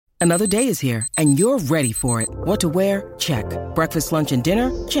Another day is here, and you're ready for it. What to wear? Check. Breakfast, lunch, and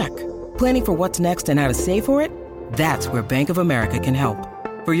dinner? Check. Planning for what's next and how to save for it? That's where Bank of America can help.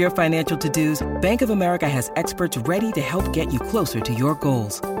 For your financial to-dos, Bank of America has experts ready to help get you closer to your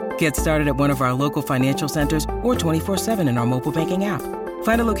goals. Get started at one of our local financial centers or 24/7 in our mobile banking app.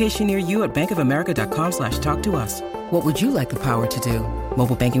 Find a location near you at bankofamerica.com/talktous. What would you like the power to do?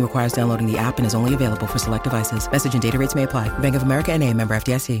 Mobile banking requires downloading the app and is only available for select devices. Message and data rates may apply. Bank of America N.A., member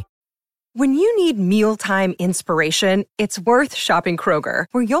FDIC. When you need mealtime inspiration, it's worth shopping Kroger,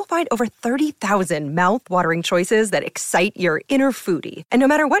 where you'll find over 30,000 mouth-watering choices that excite your inner foodie. And no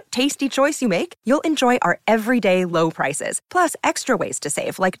matter what tasty choice you make, you'll enjoy our everyday low prices, plus extra ways to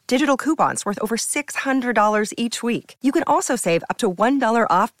save, like digital coupons worth over $600 each week. You can also save up to $1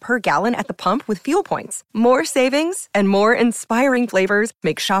 off per gallon at the pump with fuel points. More savings and more inspiring flavors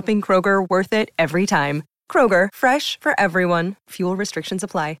make shopping Kroger worth it every time. Kroger, fresh for everyone. Fuel restrictions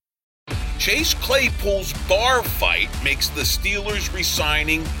apply. Chase Claypool's bar fight makes the Steelers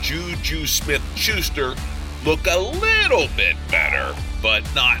re-signing Juju Smith-Schuster look a little bit better, but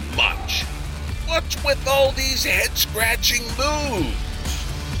not much. What's with all these head-scratching moves?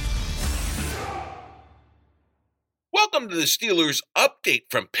 Welcome to the Steelers Update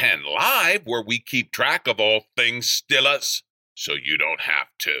from Penn Live, where we keep track of all things Steelers, so you don't have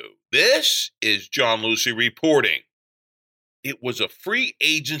to. This is John Lucy reporting. It was a free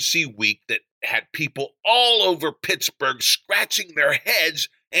agency week that had people all over Pittsburgh scratching their heads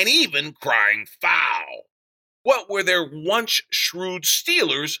and even crying foul. What were their once shrewd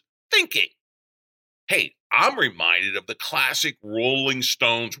Steelers thinking? Hey, I'm reminded of the classic Rolling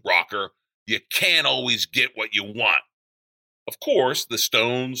Stones rocker, "You can't always get what you want." Of course, the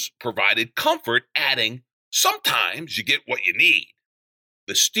Stones provided comfort, adding, "Sometimes you get what you need."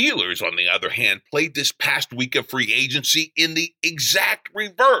 The Steelers, on the other hand, played this past week of free agency in the exact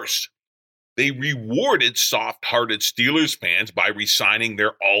reverse. They rewarded soft-hearted Steelers fans by re-signing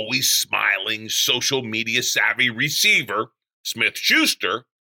their always smiling, social media savvy receiver, Smith-Schuster,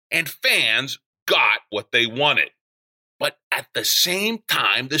 and fans got what they wanted. But at the same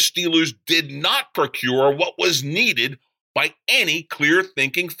time, the Steelers did not procure what was needed by any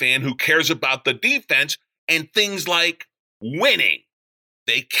clear-thinking fan who cares about the defense and things like winning.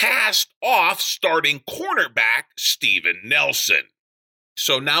 They cast off starting cornerback Steven Nelson.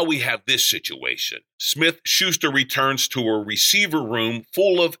 So now we have this situation. Smith-Schuster returns to a receiver room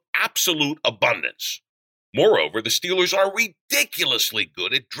full of absolute abundance. Moreover, the Steelers are ridiculously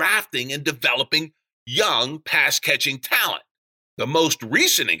good at drafting and developing young pass-catching talent. The most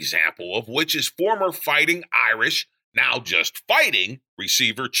recent example of which is former Fighting Irish, now just fighting,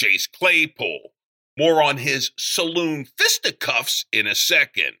 receiver Chase Claypool. More on his saloon fisticuffs in a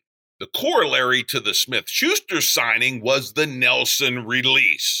second. The corollary to the Smith-Schuster signing was the Nelson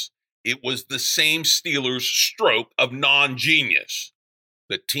release. It was the same Steelers' stroke of non-genius.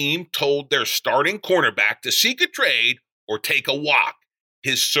 The team told their starting cornerback to seek a trade or take a walk.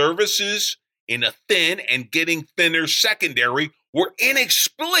 His services in a thin and getting thinner secondary were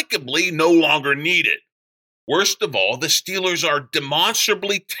inexplicably no longer needed. Worst of all, the Steelers are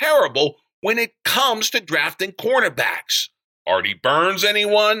demonstrably terrible when it comes to drafting cornerbacks. Artie Burns,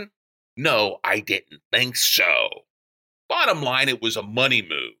 anyone? No, I didn't think so. Bottom line, it was a money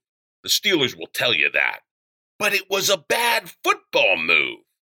move. The Steelers will tell you that. But it was a bad football move.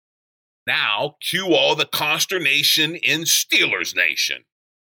 Now, cue all the consternation in Steelers Nation.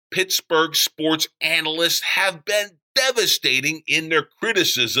 Pittsburgh sports analysts have been devastating in their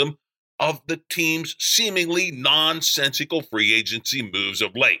criticism of the team's seemingly nonsensical free agency moves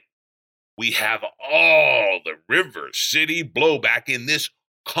of late. We have all the River City blowback in this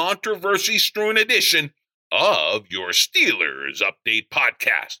controversy-strewn edition of your Steelers Update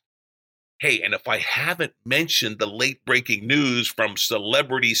podcast. Hey, and if I haven't mentioned the late-breaking news from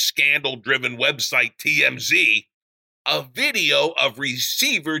celebrity scandal-driven website TMZ, a video of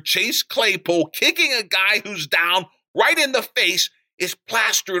receiver Chase Claypool kicking a guy who's down right in the face is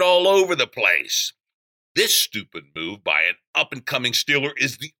plastered all over the place. This stupid move by an up-and-coming Steeler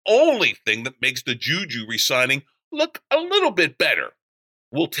is the only thing that makes the Juju re-signing look a little bit better.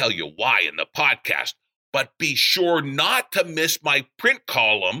 We'll tell you why in the podcast, but be sure not to miss my print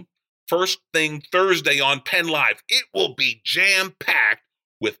column first thing Thursday on Penn Live. It will be jam-packed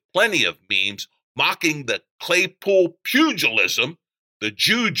with plenty of memes mocking the Claypool pugilism, the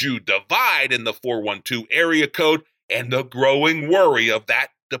Juju divide in the 412 area code, and the growing worry of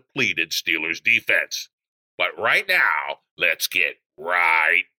that depleted Steelers defense. But right now, let's get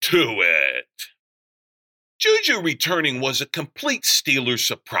right to it. Juju returning was a complete Steelers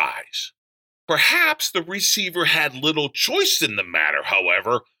surprise. Perhaps the receiver had little choice in the matter,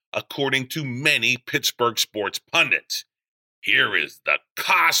 however, according to many Pittsburgh sports pundits. Here is the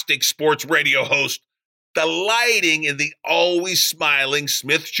caustic sports radio host delighting in the always smiling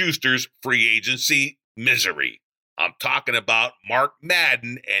Smith-Schuster's free agency misery. I'm talking about Mark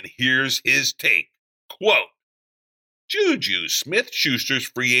Madden, and here's his take. Quote, Juju Smith-Schuster's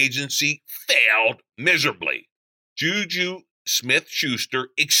free agency failed miserably. Juju Smith-Schuster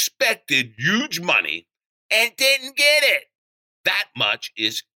expected huge money and didn't get it. That much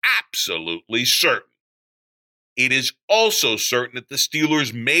is absolutely certain. It is also certain that the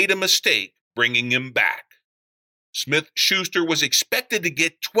Steelers made a mistake bringing him back. Smith-Schuster was expected to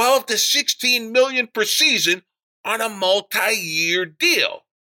get $12 to $16 million per season on a multi-year deal.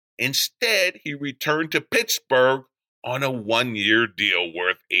 Instead, he returned to Pittsburgh on a one-year deal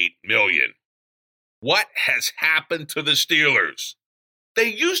worth $8 million. What has happened to the Steelers? They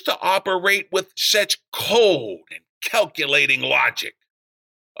used to operate with such cold and calculating logic.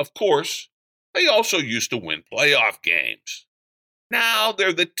 Of course, they also used to win playoff games. Now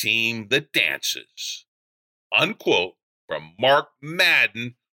they're the team that dances. Unquote from Mark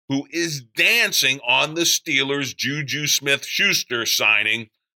Madden, who is dancing on the Steelers' Juju Smith-Schuster signing,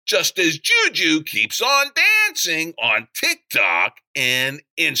 just as Juju keeps on dancing on TikTok and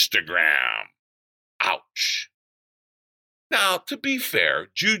Instagram. Ouch. Now, to be fair,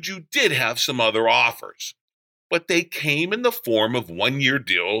 Juju did have some other offers, but they came in the form of one-year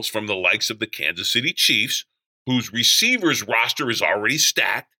deals from the likes of the Kansas City Chiefs, whose receivers roster is already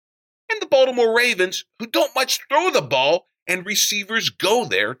stacked, and the Baltimore Ravens, who don't much throw the ball, and receivers go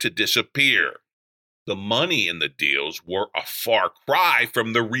there to disappear. The money in the deals were a far cry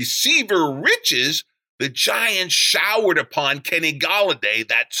from the receiver riches the Giants showered upon Kenny Golladay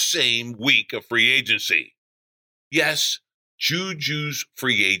that same week of free agency. Yes, Juju's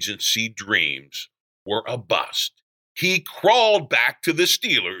free agency dreams were a bust. He crawled back to the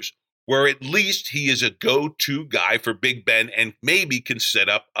Steelers, where at least he is a go-to guy for Big Ben and maybe can set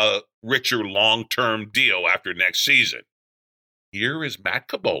up a richer long-term deal after next season. Here is Matt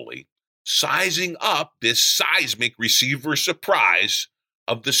Caboli sizing up this seismic receiver surprise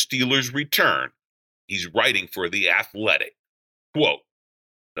of the Steelers' return. He's writing for The Athletic. Quote,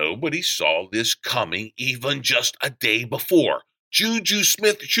 nobody saw this coming even just a day before. Juju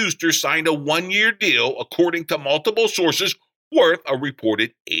Smith-Schuster signed a one-year deal, according to multiple sources, worth a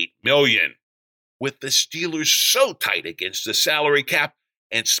reported $8 million. With the Steelers so tight against the salary cap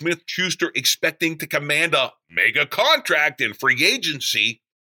and Smith-Schuster expecting to command a mega contract in free agency,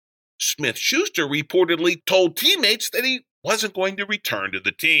 Smith-Schuster reportedly told teammates that he wasn't going to return to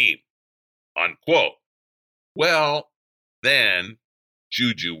the team. Unquote. Well, then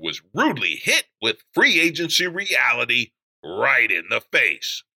Juju was rudely hit with free agency reality right in the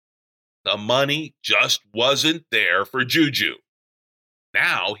face. The money just wasn't there for Juju.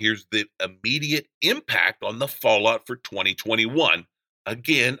 Now, here's the immediate impact on the fallout for 2021,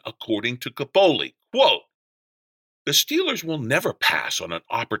 again, according to Caboli. Quote, the Steelers will never pass on an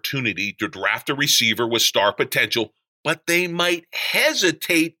opportunity to draft a receiver with star potential, but they might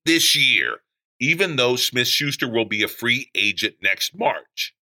hesitate this year, even though Smith-Schuster will be a free agent next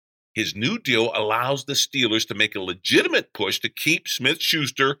March. His new deal allows the Steelers to make a legitimate push to keep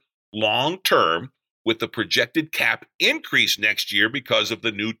Smith-Schuster long-term, with the projected cap increase next year because of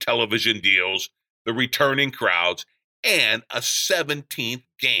the new television deals, the returning crowds, and a 17th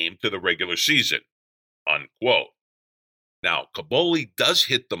game to the regular season. Unquote. Now, Caboli does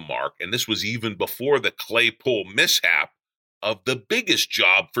hit the mark, and this was even before the Claypool mishap, of the biggest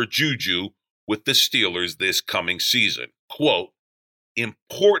job for Juju with the Steelers this coming season. Quote,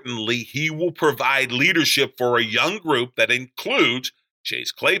 importantly, he will provide leadership for a young group that includes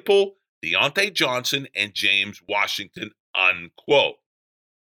Chase Claypool, Deontay Johnson, and James Washington, unquote.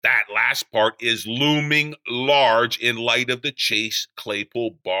 That last part is looming large in light of the Chase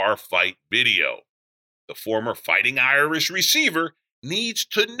Claypool bar fight video. The former Fighting Irish receiver needs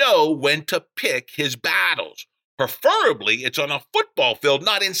to know when to pick his battles. Preferably, it's on a football field,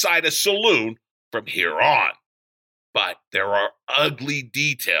 not inside a saloon from here on. But there are ugly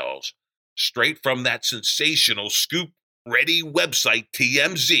details straight from that sensational scoop-ready website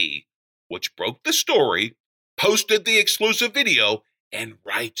TMZ, which broke the story, posted the exclusive video, and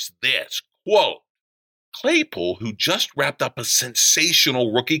writes this, quote, Claypool, who just wrapped up a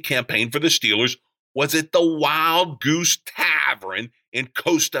sensational rookie campaign for the Steelers, was at the Wild Goose Tavern in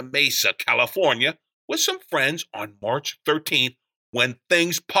Costa Mesa, California, with some friends on March 13th when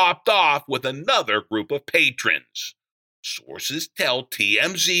things popped off with another group of patrons. Sources tell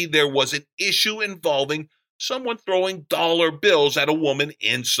TMZ there was an issue involving someone throwing dollar bills at a woman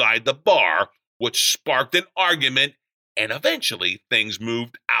inside the bar, which sparked an argument, and eventually things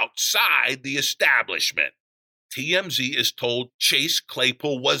moved out outside the establishment. TMZ is told Chase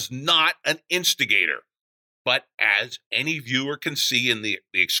Claypool was not an instigator. But as any viewer can see in the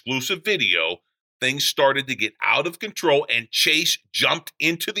exclusive video, things started to get out of control and Chase jumped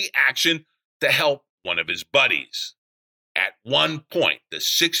into the action to help one of his buddies. At one point, the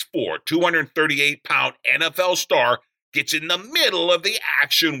 6'4", 238-pound NFL star gets in the middle of the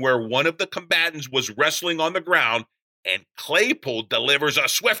action where one of the combatants was wrestling on the ground and Claypool delivers a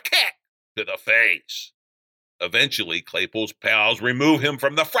swift kick to the face. Eventually, Claypool's pals remove him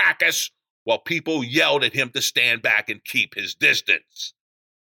from the fracas while people yelled at him to stand back and keep his distance.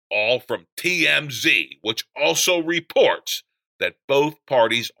 All from TMZ, which also reports that both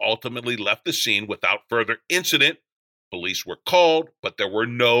parties ultimately left the scene without further incident. Police were called, but there were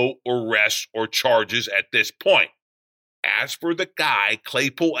no arrests or charges at this point. As for the guy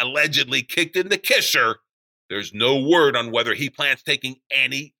Claypool allegedly kicked in the kisser, there's no word on whether he plans taking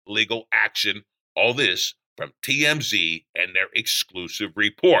any legal action. All this from TMZ and their exclusive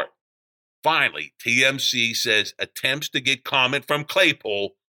report. Finally, TMZ says attempts to get comment from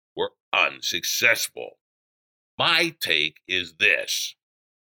Claypool were unsuccessful. My take is this.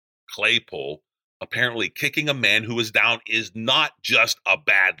 Claypool apparently kicking a man who is down is not just a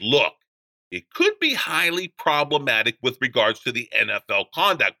bad look. It could be highly problematic with regards to the NFL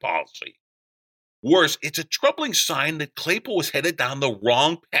conduct policy. Worse, it's a troubling sign that Claypool was headed down the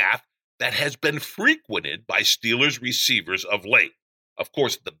wrong path that has been frequented by Steelers receivers of late. Of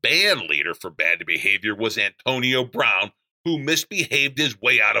course, the band leader for bad behavior was Antonio Brown, who misbehaved his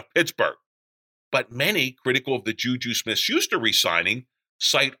way out of Pittsburgh. But many, critical of the Juju Smith-Schuster re-signing,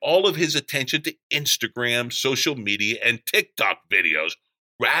 cite all of his attention to Instagram, social media, and TikTok videos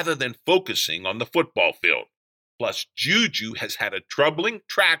rather than focusing on the football field. Plus, Juju has had a troubling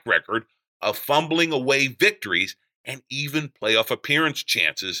track record of fumbling away victories and even playoff appearance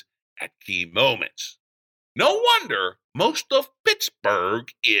chances at key moments. No wonder most of Pittsburgh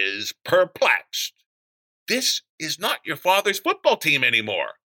is perplexed. This is not your father's football team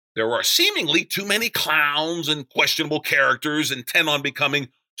anymore. There are seemingly too many clowns and questionable characters intent on becoming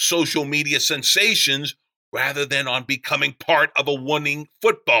social media sensations rather than on becoming part of a winning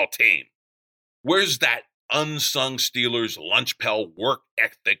football team. Where's that unsung Steelers lunch pail work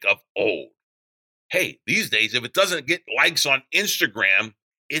ethic of old? Hey, these days, if it doesn't get likes on Instagram,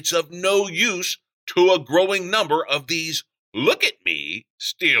 it's of no use to a growing number of these look at me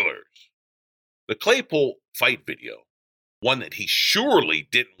Steelers. The Claypool fight video, one that he surely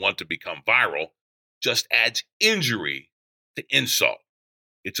didn't want to become viral, just adds injury to insult.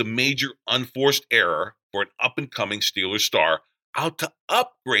 It's a major unforced error for an up-and-coming Steelers star out to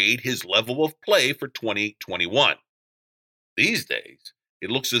upgrade his level of play for 2021. These days, it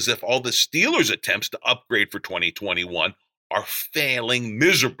looks as if all the Steelers' attempts to upgrade for 2021 are failing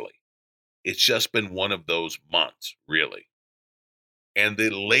miserably. It's just been one of those months, really. And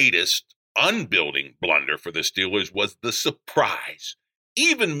the latest unbuilding blunder for the Steelers was the surprise,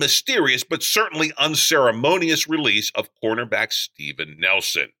 even mysterious but certainly unceremonious release of cornerback Steven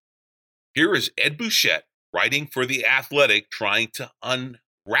Nelson. Here is Ed Bouchette writing for The Athletic trying to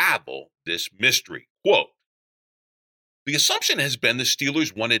unravel this mystery. Quote, "The assumption has been the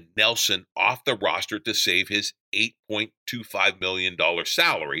Steelers wanted Nelson off the roster to save his $8.25 million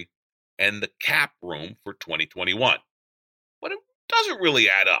salary and the cap room for 2021. But it doesn't really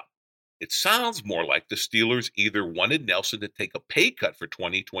add up. It sounds more like the Steelers either wanted Nelson to take a pay cut for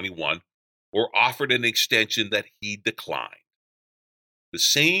 2021 or offered an extension that he declined. The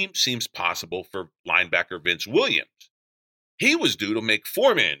same seems possible for linebacker Vince Williams. He was due to make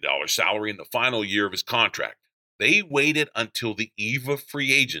 $4 million salary in the final year of his contract. They waited until the eve of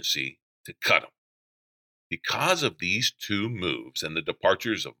free agency to cut him. Because of these two moves and the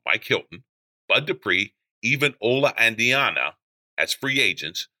departures of Mike Hilton, Bud Dupree, even Ola Andiana as free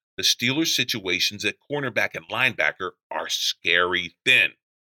agents, the Steelers' situations at cornerback and linebacker are scary thin.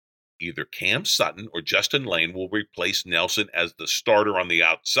 Either Cam Sutton or Justin Lane will replace Nelson as the starter on the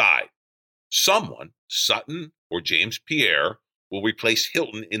outside. Someone, Sutton or James Pierre, will replace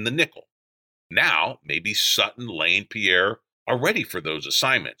Hilton in the nickel. Now, maybe Sutton, Lane, Pierre are ready for those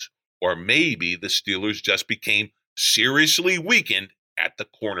assignments. Or maybe the Steelers just became seriously weakened at the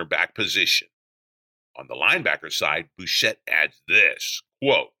cornerback position. On the linebacker side, Bouchette adds this,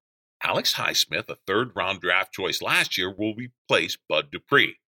 quote, Alex Highsmith, a third-round draft choice last year, will replace Bud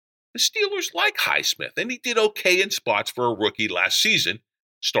Dupree. The Steelers like Highsmith, and he did okay in spots for a rookie last season,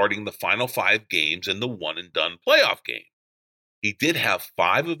 starting the final 5 games and the one-and-done playoff game. He did have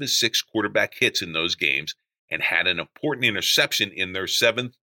 5 of his 6 quarterback hits in those games and had an important interception in their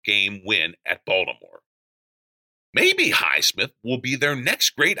 7th game win at Baltimore. Maybe Highsmith will be their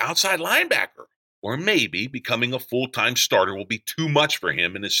next great outside linebacker, or maybe becoming a full-time starter will be too much for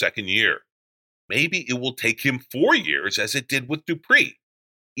him in his second year. Maybe it will take him 4 years as it did with Dupree.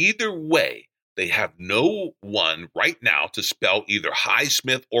 Either way, they have no one right now to spell either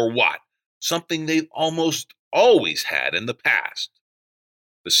Highsmith or Watt, something they've almost always had in the past.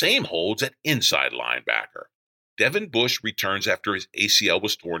 The same holds at inside linebacker. Devin Bush returns after his ACL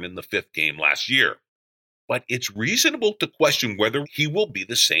was torn in the 5th game last year. But it's reasonable to question whether he will be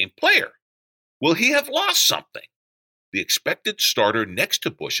the same player. Will he have lost something? The expected starter next to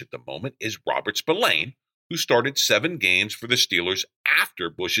Bush at the moment is Robert Spillane, who started 7 games for the Steelers after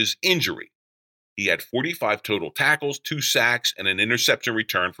Bush's injury. He had 45 total tackles, 2 sacks, and an interception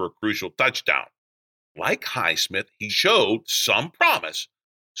return for a crucial touchdown. Like Highsmith, he showed some promise,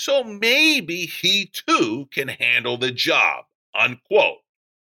 so maybe he too can handle the job, unquote,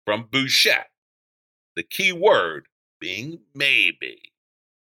 from Bouchette. The key word being maybe.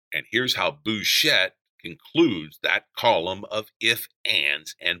 And here's how Bouchette concludes that column of if,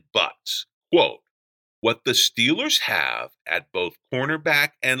 ands, and buts. Quote, what the Steelers have at both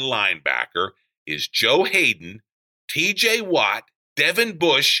cornerback and linebacker is Joe Hayden, TJ Watt, Devin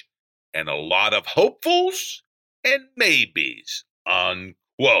Bush, and a lot of hopefuls and maybes,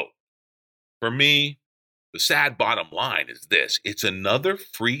 unquote. For me, the sad bottom line is this. It's another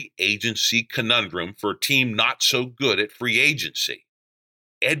free agency conundrum for a team not so good at free agency.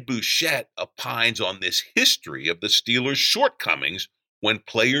 Ed Bouchette opines on this history of the Steelers' shortcomings when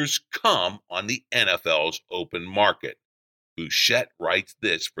players come on the NFL's open market. Bouchette writes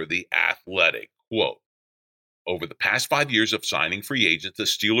this for The Athletic, quote, over the past 5 years of signing free agents, the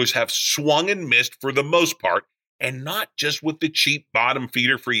Steelers have swung and missed for the most part, and not just with the cheap bottom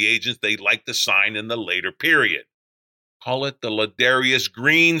feeder free agents they like to sign in the later period. Call it the Ladarius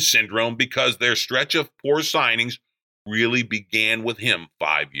Green syndrome because their stretch of poor signings really began with him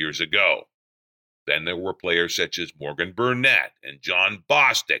 5 years ago. Then there were players such as Morgan Burnett and John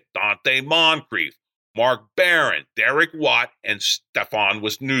Bostic, Dante Moncrief, Mark Barron, Derek Watt, and Stefan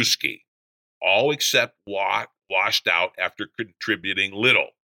Wisniewski. All except Watt washed out after contributing little.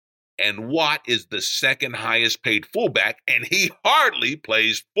 And Watt is the second highest paid fullback, and he hardly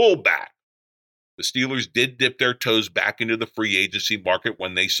plays fullback. The Steelers did dip their toes back into the free agency market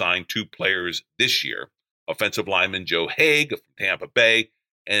when they signed 2 players this year, offensive lineman Joe Haeg from Tampa Bay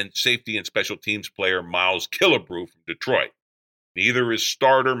and safety and special teams player Miles Killebrew from Detroit. Neither is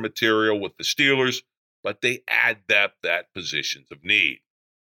starter material with the Steelers, but they add depth at positions of need.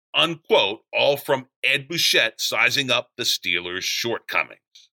 Unquote, all from Ed Bouchette sizing up the Steelers' shortcomings.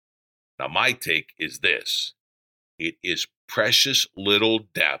 Now, my take is this. It is precious little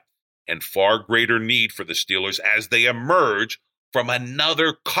depth and far greater need for the Steelers as they emerge from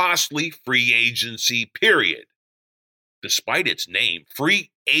another costly free agency period. Despite its name,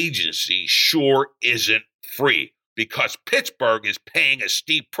 free agency sure isn't free because Pittsburgh is paying a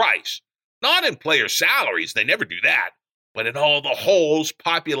steep price. Not in player salaries, they never do that, but in all the holes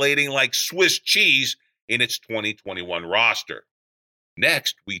populating like Swiss cheese in its 2021 roster.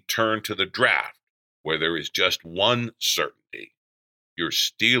 Next, we turn to the draft, where there is just one certainty. Your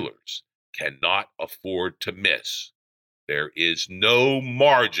Steelers cannot afford to miss. There is no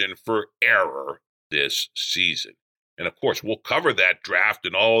margin for error this season. And of course, we'll cover that draft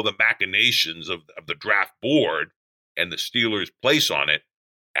and all the machinations of the draft board and the Steelers' place on it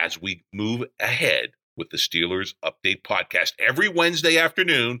as we move ahead with the Steelers Update Podcast every Wednesday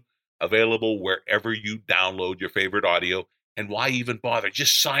afternoon, available wherever you download your favorite audio. And why even bother?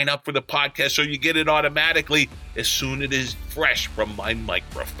 Just sign up for the podcast so you get it automatically as soon as it is fresh from my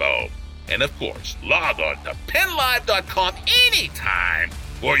microphone. And of course, log on to PennLive.com anytime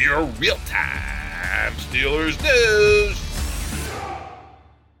for your real-time Steelers news.